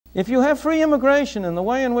If you have free immigration in the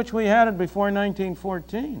way in which we had it before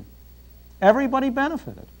 1914, everybody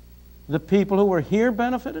benefited. The people who were here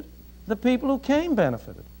benefited. The people who came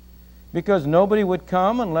benefited. Because nobody would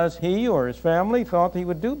come unless he or his family thought he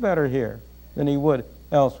would do better here than he would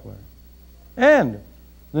elsewhere. And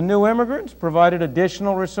the new immigrants provided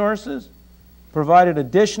additional resources, provided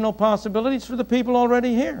additional possibilities for the people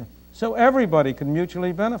already here. So everybody could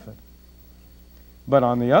mutually benefit. But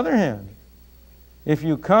on the other hand, if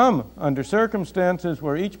you come under circumstances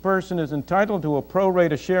where each person is entitled to a pro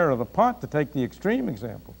rata share of the pot, to take the extreme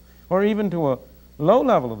example, or even to a low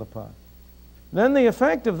level of the pot, then the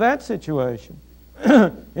effect of that situation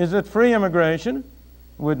is that free immigration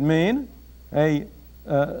would mean a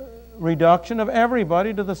reduction of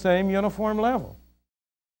everybody to the same uniform level.